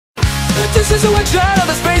This is a one-shot of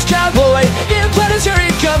the space cowboy in a planetary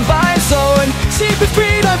confined zone. Seek with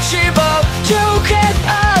freedom, Shiva. You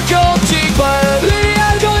cannot go deeper.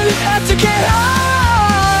 I'm gonna have to get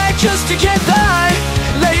high just to get by.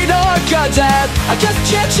 Lay no contact. I got the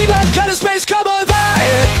chance, Shiva. Got a space cowboy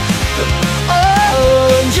vibe.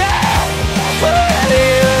 Oh yeah,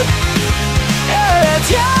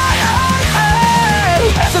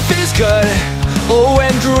 as it feels good, oh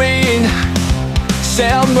and green.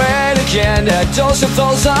 Somewhere again, those of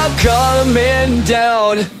those are coming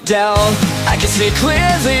down, down. I can see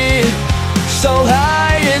clearly, so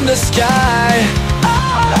high in the sky.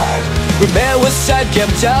 Remember what's I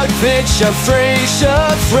kept out, picture phrase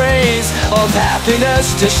of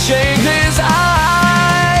happiness to shake his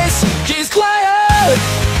eyes. He's quiet,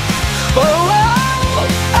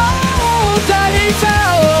 that he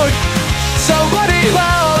found somebody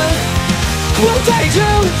loud. What they do?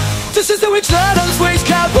 This is the witchland of the space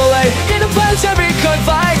cowboy in a planetary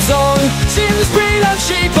confined zone. Seeing the speed of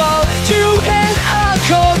sheeple to an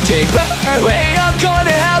occultic way. I'm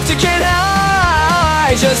gonna have to get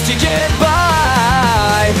high just to get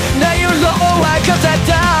by. Now you know I cut that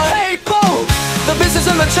down. Hey, boom! The business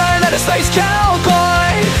of the turn of the space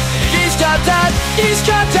cowboy. He's got that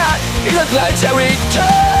in a planetary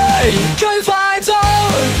confined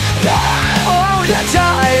zone. Oh, that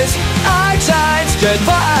dies. I times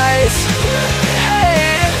goodbyes.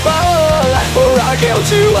 Hey, or I kill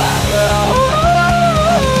you.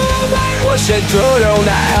 What's it through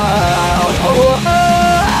now?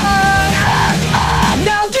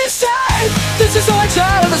 Now this is our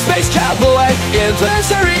time of the space cowboy in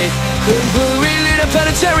planetary, completely the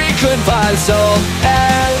planetary confined soul,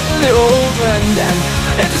 and the open them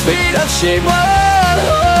at the speed of sheep.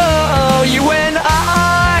 Oh, you and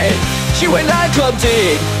I club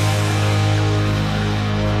deep.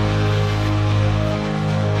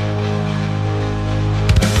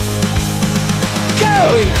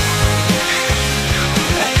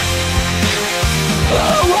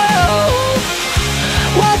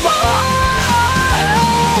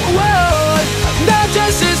 Now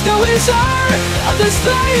this is the wizard of the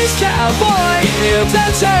space cowboy. If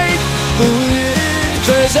that's right,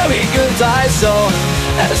 turns out we could die so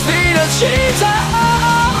at the speed of sheets.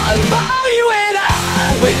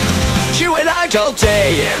 You and I go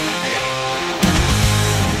day.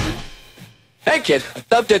 Hey kid,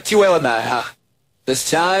 Topmediai now.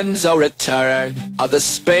 This time's a return of the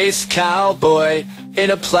space cowboy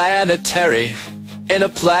in a planetary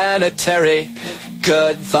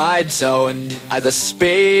confined zone at the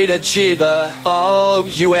speed of Shiva. Oh,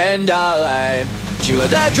 you and I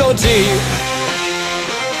go deep.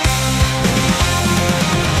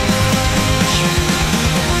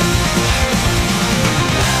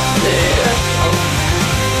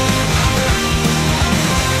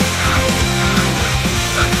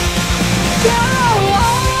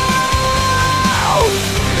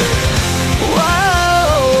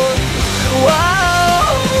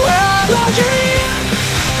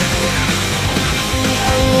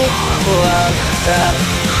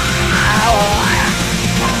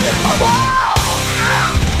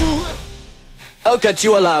 I'll cut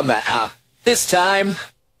you alarm this time.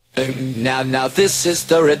 Now this is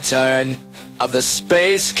the return of the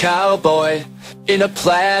space cowboy in a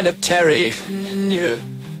planetary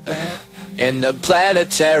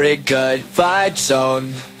confined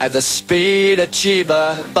zone at the speed of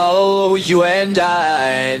Shiva. Oh, you and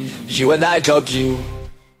I go you.